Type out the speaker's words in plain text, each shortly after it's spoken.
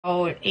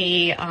About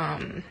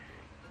I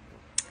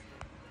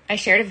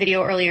shared a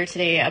video earlier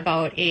today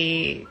about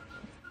a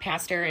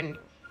pastor in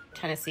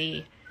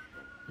Tennessee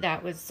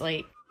that was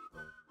like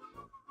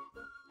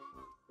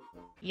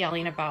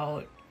yelling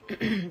about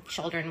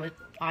children with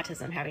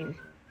autism having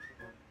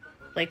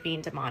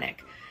being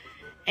demonic.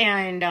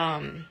 And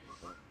I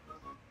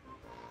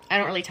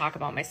don't really talk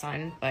about my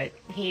son, but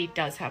he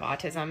does have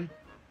autism.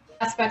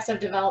 Aspects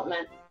of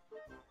development.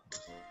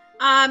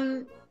 My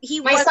son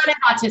is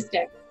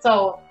autistic,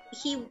 so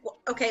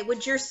okay.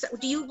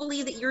 Do you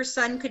believe that your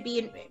son could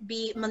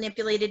be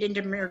manipulated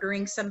into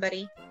murdering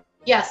somebody?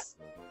 Yes.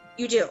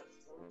 You do?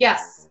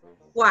 Yes.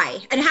 Why?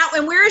 And how?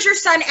 And where is your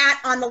son at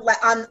on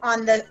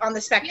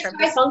the spectrum?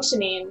 He's high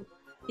functioning.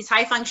 He's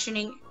high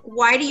functioning.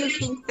 Why do you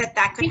think that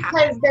could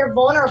happen? Because they're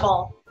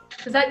vulnerable.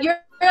 Because you're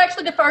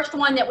actually the first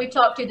one that we've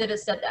talked to that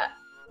has said that.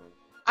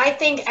 I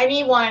think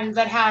anyone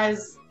that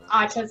has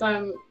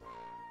autism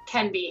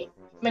can be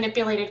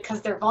manipulated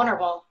because they're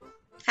vulnerable.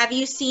 Have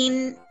you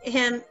seen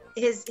him?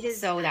 His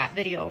So that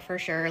video for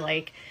sure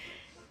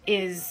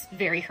is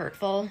very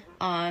hurtful.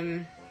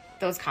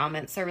 Those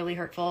comments are really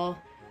hurtful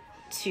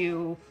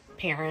to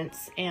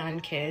parents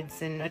and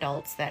kids and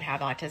adults that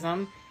have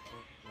autism.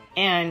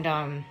 And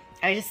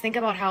I just think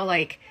about how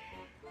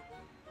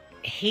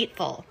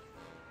hateful.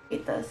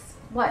 Hate this.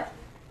 What?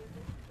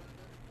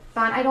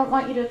 Vaughn, I don't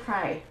want you to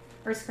cry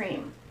or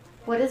scream.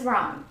 What is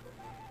wrong?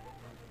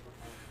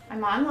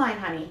 I'm online,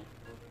 honey.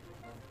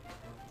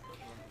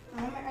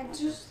 I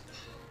just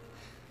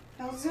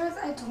told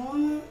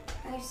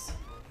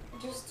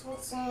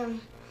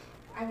Sam,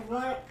 I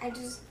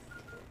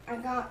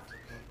got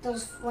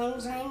those Flame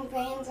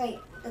fans,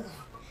 the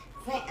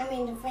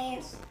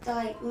fans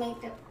that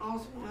make the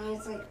awesome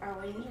noise,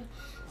 orange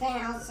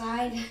fan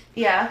outside.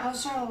 Yeah. I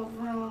was trying to look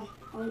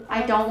for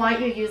I don't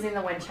want you using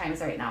the wind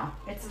chimes right now.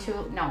 It's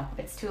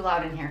too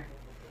loud in here.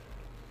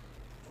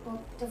 Well,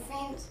 the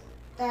fans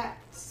that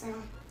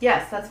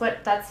Yes, that's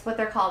what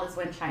they're called, is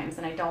wind chimes,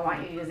 and I don't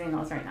want you using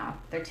those right now.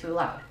 They're too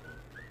loud.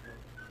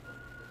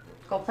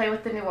 Go play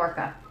with the new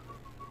Orca.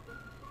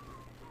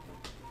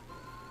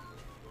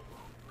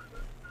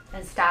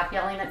 And stop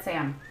yelling at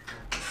Sam.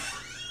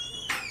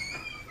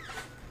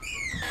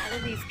 All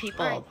of these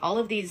people, all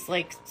of these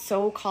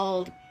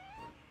so-called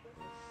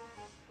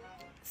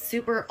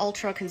super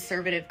ultra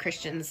conservative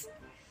Christians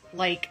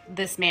like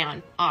this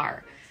man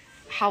are,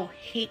 how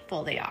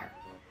hateful they are.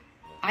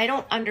 I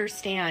don't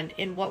understand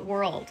in what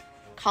world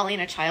calling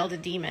a child a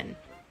demon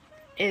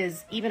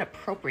is even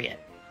appropriate.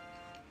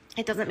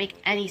 It doesn't make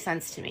any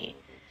sense to me.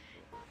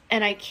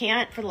 And I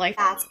can't for the life.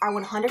 Fats are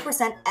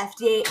 100%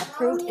 FDA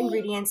approved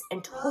ingredients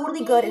and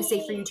totally good and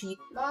safe for you to use.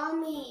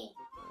 Mommy.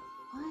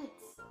 What?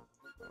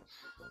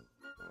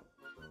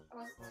 I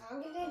was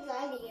talking to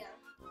Daddy.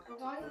 I'm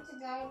talking to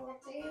Daddy. We're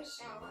taking a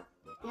shower.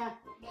 Yeah.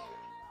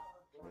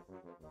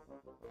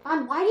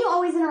 Why do you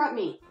always interrupt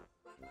me?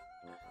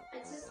 I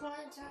just want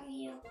to tell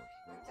you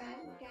that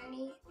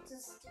Daddy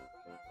just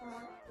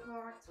we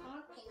were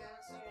talking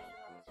downstairs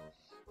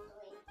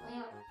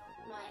about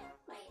my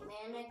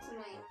Mannix and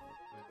my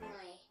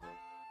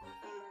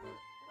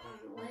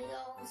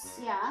Legos.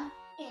 Yeah.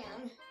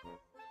 And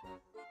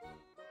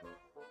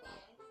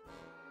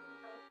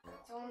I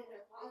told him to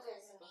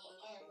apologize to me,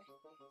 and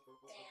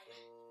Dan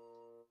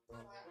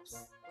went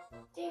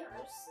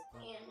upstairs,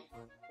 and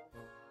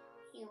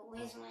he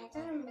wasted my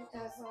time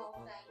because of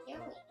all that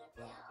yelling.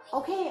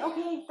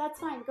 Okay, that's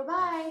fine.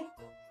 Goodbye.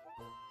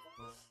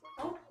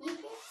 Oh, you can't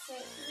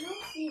say, you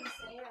don't see the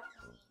Sarah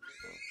coming.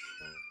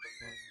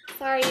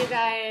 Sorry, you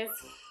guys.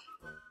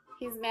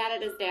 He's mad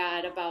at his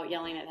dad about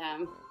yelling at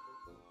him.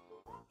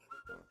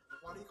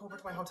 Why don't you come over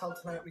to my hotel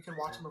tonight? We can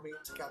watch a movie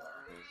together.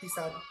 He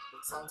said,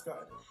 sounds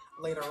good.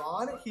 Later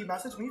on, he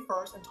messaged me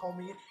first and told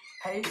me,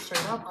 hey,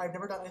 straight up, I've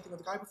never done anything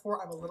with a guy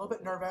before. I'm a little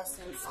bit nervous.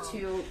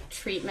 To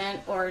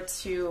treatment or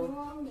to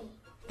Mommy.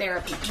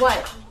 therapy.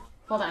 What?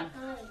 Hold on.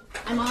 Hi.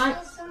 I'm on.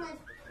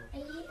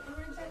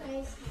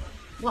 Nice.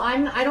 Well,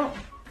 I don't.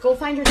 Go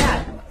find your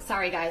dad.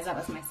 Sorry, guys, that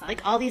was my son.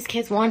 All these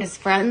kids want is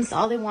friends.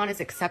 All they want is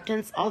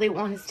acceptance. All they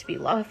want is to be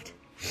loved.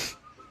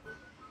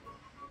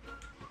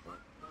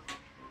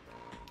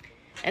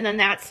 And then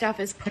that stuff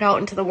is put out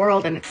into the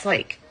world, and it's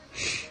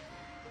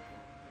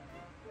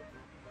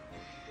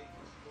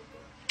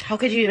how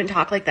could you even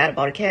talk like that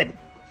about a kid?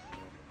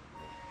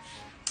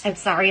 I'm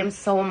sorry, I'm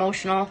so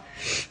emotional.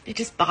 It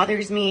just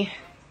bothers me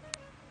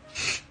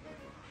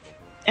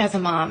as a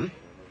mom.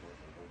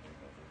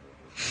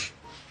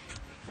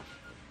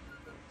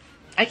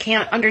 I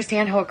can't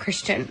understand how a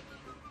Christian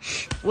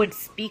would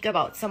speak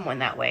about someone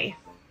that way.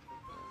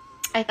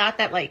 I thought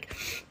that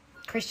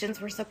Christians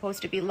were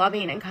supposed to be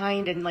loving and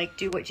kind and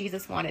do what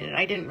Jesus wanted, and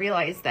I didn't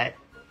realize that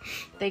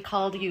they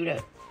called you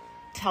to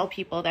tell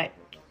people that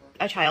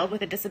a child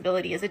with a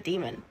disability is a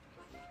demon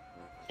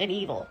and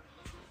evil.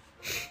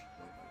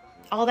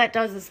 All that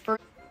does is for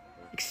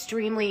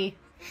extremely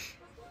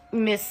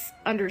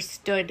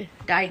misunderstood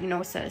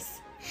diagnosis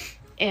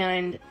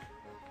and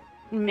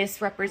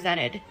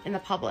misrepresented in the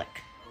public.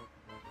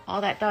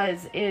 All that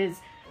does is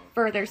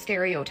further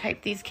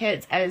stereotype these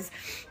kids as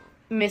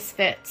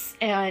misfits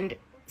and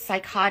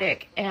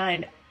psychotic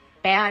and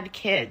bad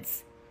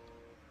kids.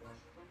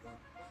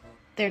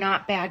 They're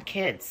not bad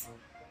kids.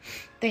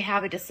 They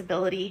have a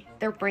disability.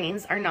 Their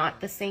brains are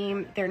not the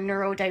same. They're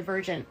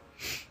neurodivergent.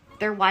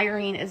 Their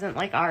wiring isn't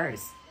like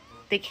ours.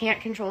 They can't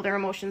control their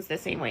emotions the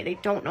same way. They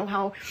don't know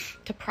how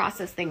to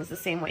process things the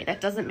same way.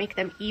 That doesn't make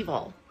them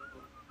evil.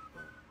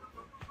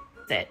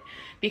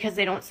 Because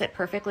they don't sit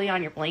perfectly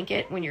on your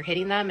blanket when you're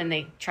hitting them and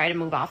they try to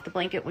move off the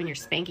blanket when you're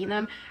spanking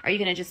them, are you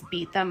going to just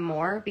beat them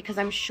more? Because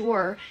I'm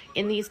sure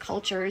in these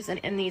cultures and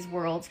in these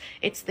worlds,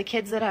 it's the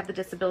kids that have the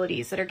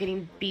disabilities that are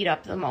getting beat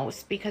up the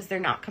most because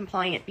they're not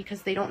compliant,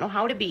 because they don't know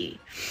how to be.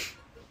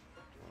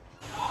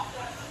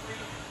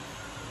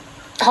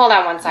 Hold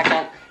on 1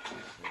 second.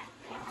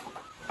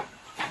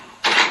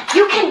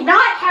 You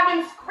cannot have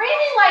him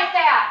screaming like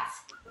that!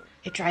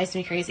 It drives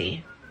me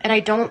crazy. And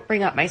I don't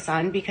bring up my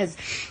son because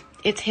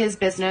it's his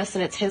business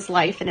and it's his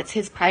life and it's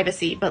his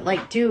privacy. But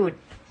like, dude,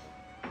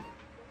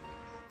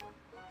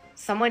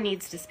 someone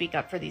needs to speak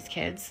up for these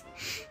kids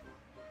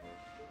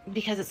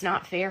because it's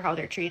not fair how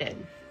they're treated.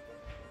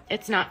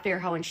 It's not fair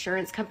how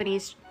insurance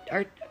companies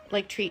are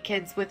like treat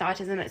kids with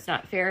autism. It's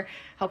not fair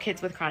how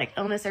kids with chronic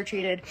illness are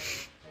treated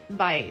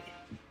by,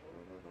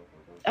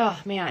 oh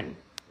man,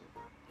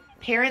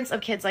 parents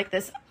of kids like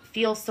this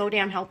feel so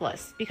damn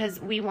helpless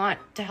because we want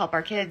to help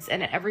our kids,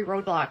 and at every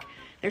roadblock,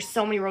 there's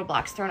so many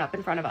roadblocks thrown up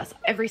in front of us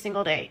every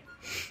single day.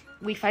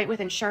 We fight with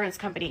insurance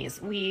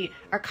companies. We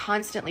are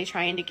constantly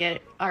trying to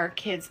get our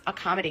kids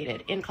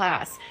accommodated in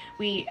class.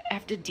 We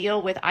have to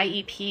deal with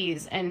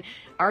IEPs and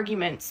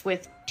arguments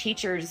with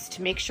teachers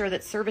to make sure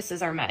that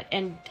services are met,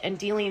 and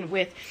dealing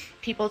with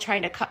people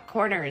trying to cut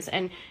corners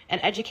and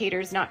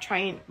educators not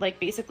trying,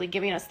 like basically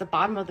giving us the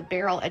bottom of the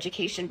barrel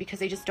education because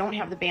they just don't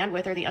have the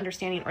bandwidth or the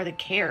understanding or the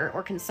care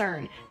or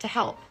concern to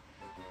help.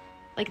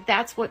 Like,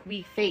 that's what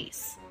we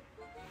face.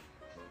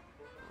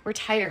 We're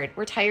tired.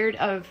 We're tired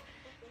of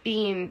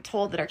being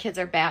told that our kids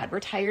are bad. We're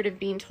tired of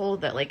being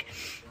told that, like,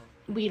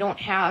 we don't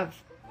have,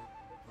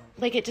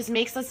 like, it just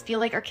makes us feel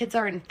like our kids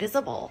are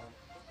invisible.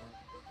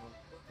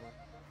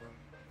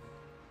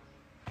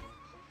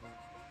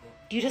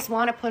 You just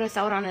want to put us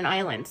out on an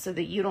island so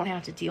that you don't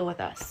have to deal with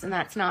us, and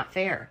that's not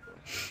fair.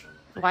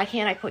 Why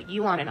can't I put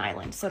you on an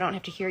island so I don't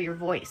have to hear your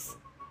voice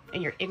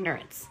and your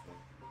ignorance?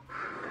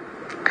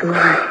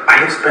 I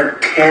have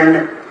spent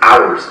 10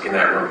 hours in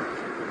that room.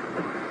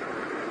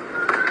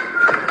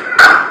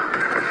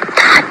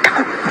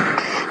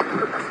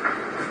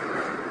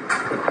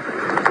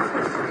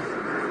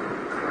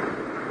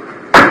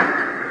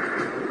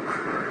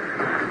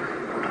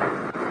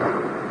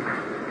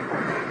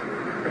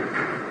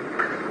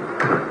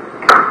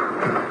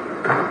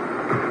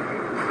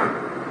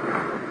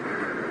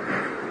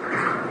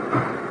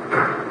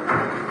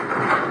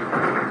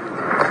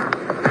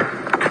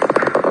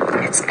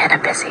 It's been a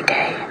busy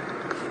day.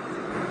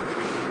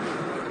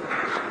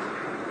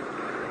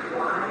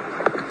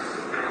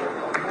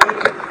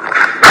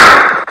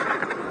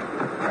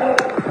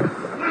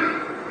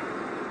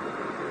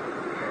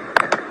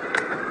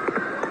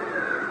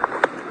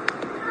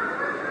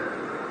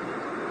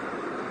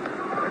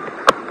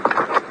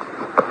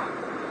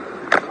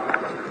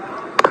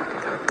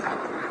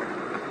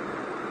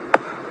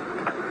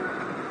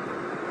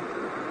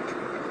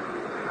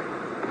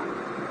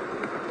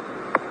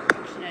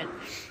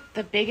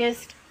 The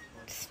biggest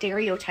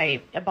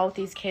stereotype about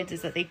these kids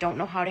is that they don't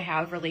know how to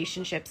have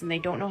relationships, and they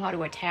don't know how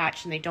to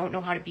attach, and they don't know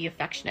how to be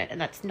affectionate,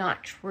 and that's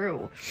not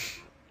true.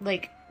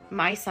 Like,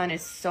 my son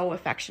is so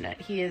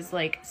affectionate. He is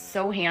like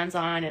so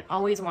hands-on and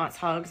always wants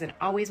hugs and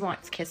always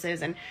wants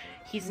kisses, and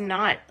he's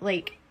not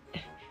like,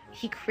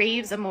 he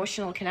craves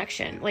emotional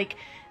connection. Like,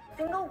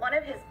 single one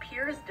of his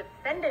peers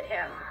defended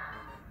him.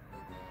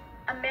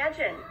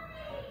 Imagine.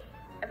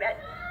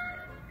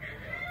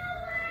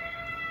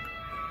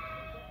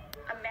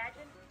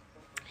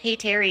 Hey,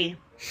 Terry,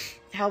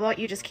 how about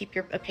you just keep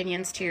your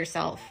opinions to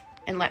yourself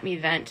and let me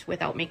vent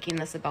without making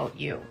this about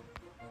you?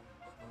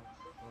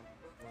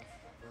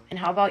 And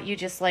how about you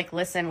just like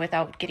listen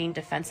without getting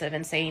defensive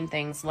and saying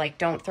things like,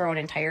 don't throw an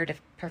entire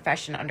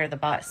profession under the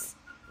bus?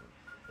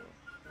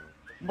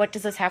 What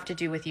does this have to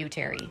do with you,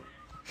 Terry?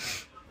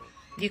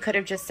 You could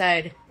have just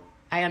said,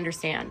 I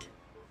understand.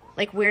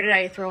 Like, where did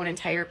I throw an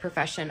entire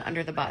profession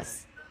under the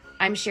bus?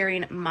 I'm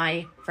sharing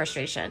my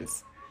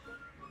frustrations.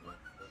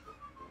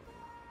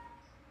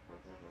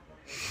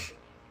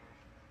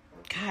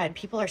 God,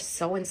 people are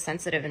so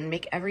insensitive and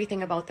make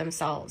everything about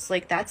themselves.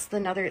 Like, that's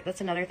another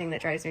thing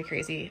that drives me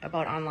crazy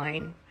about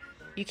online.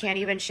 You can't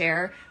even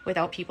share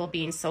without people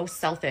being so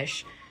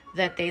selfish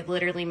that they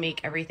literally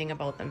make everything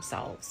about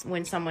themselves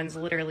when someone's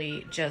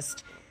literally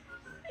just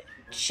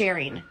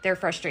sharing their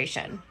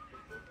frustration.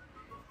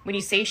 When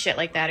you say shit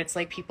like that, it's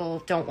like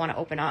people don't want to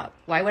open up.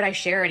 Why would I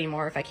share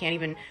anymore if I can't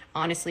even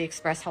honestly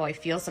express how I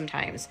feel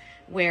sometimes,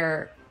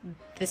 where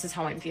this is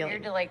how I'm feeling?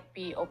 Weird to like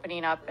be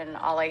opening up and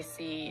all I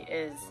see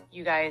is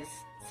you guys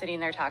sitting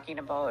there talking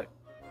about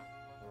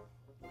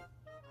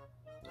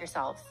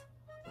yourselves.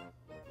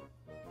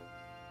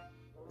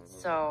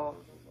 So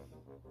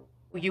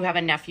you have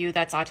a nephew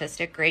that's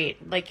autistic,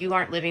 great. Like, you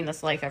aren't living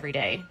this life every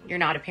day. You're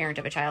not a parent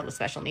of a child with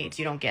special needs.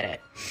 You don't get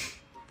it.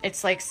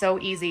 It's like so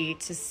easy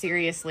to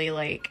seriously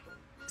like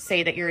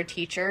say that you're a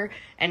teacher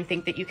and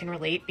think that you can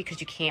relate,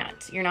 because you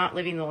can't. You're not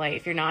living the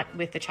life. You're not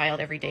with the child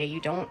every day. You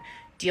don't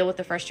deal with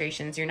the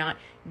frustrations. You're not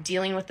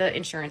dealing with the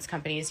insurance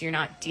companies. You're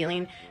not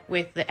dealing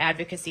with the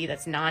advocacy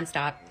that's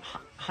nonstop,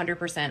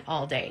 100%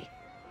 all day.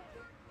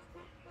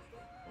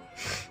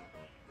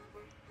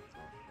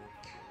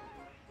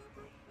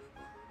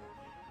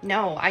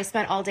 No, I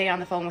spent all day on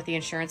the phone with the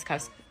insurance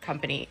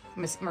company,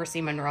 Miss Mercy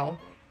Monroe.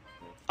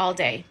 All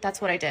day. That's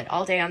what I did.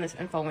 All day on the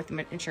phone with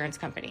the insurance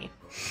company.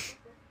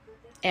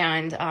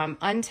 And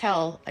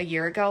until a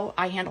year ago,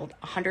 I handled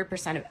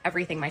 100% of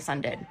everything my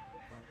son did,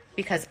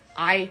 because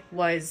I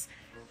was,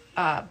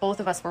 both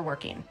of us were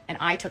working, and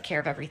I took care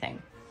of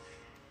everything.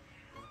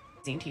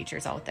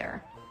 Teachers out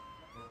there.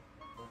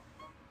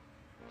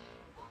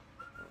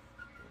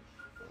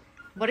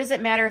 What does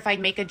it matter if I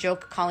make a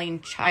joke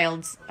calling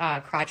child's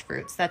crotch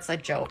fruits? That's a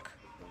joke.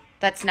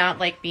 That's not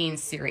like being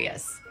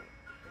serious.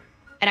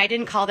 And I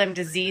didn't call them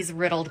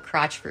disease-riddled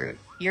crotch fruit.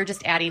 You're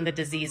just adding the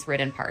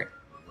disease-ridden part.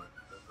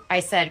 I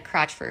said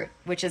crotch fruit,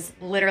 which is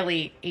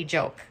literally a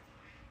joke.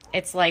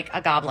 It's like a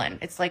goblin.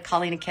 It's like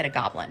calling a kid a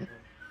goblin.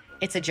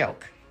 It's a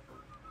joke.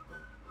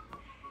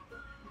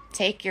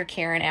 Take your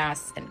Karen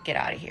ass and get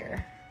out of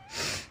here.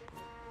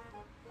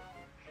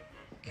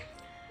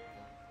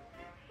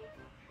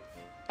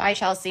 Bye,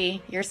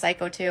 Chelsea. You're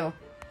psycho too.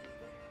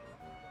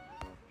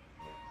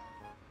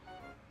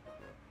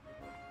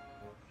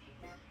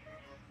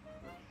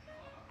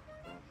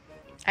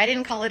 I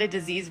didn't call it a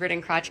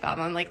disease-ridden crotch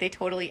goblin. Like, they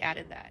totally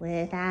added that.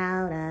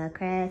 Without a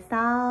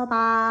crystal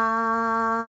ball.